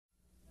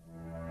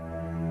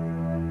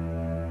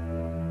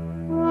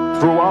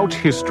Throughout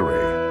history,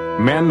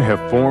 men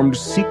have formed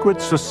secret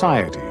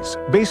societies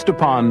based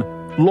upon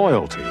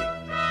loyalty,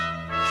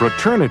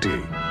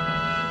 fraternity,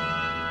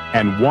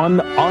 and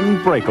one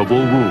unbreakable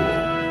rule.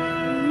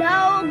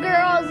 No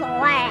girls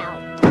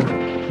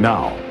allowed.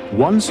 Now,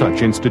 one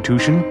such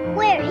institution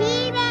We're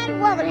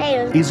heathen woman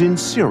haters. is in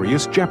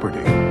serious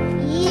jeopardy.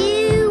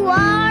 You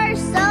are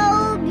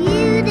so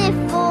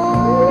beautiful.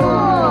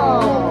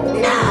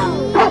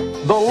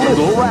 No. The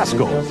Little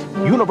Rascals.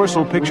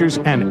 Universal Pictures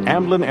and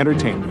Amblin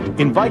Entertainment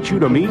invite you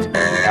to meet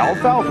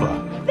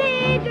Alfalfa,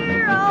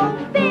 Figaro,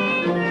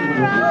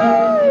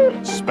 Figaro.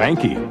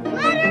 Spanky,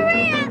 Let her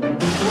in.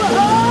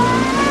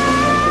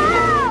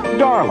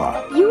 Darla,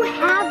 You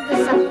have the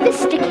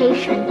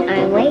sophistication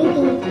and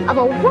waiting of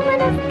a woman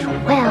of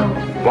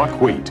 12.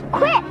 Buckwheat,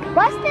 Quick,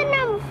 what's the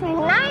number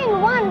for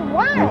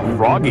 911?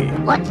 Froggy,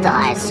 What's the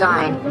high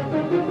sign?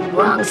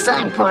 Wrong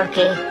sign,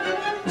 Porky.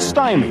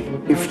 Stymie,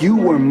 If you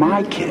were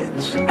my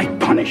kids, I'd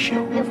punish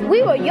you. If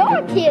we were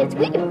your kids,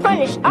 we could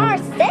punish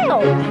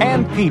ourselves.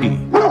 and Petey.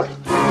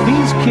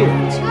 These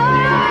kids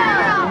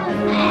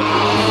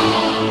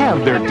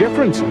have their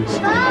differences,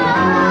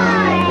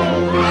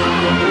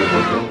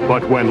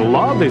 but when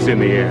love is in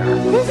the air,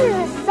 This is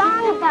a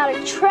song about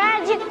a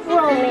tragic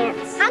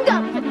romance. I'm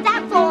gonna put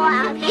that fool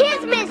out of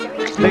his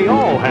misery. they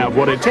all have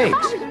what it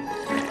takes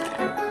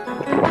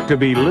to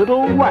be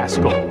little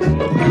rascals.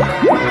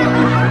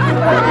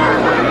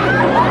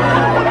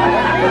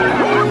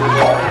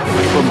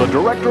 From the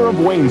director of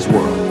Wayne's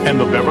World and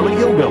the Beverly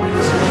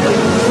Hillbillies,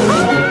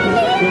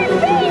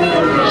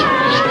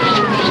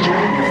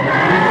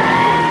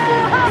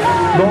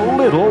 the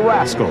Little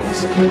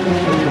Rascals.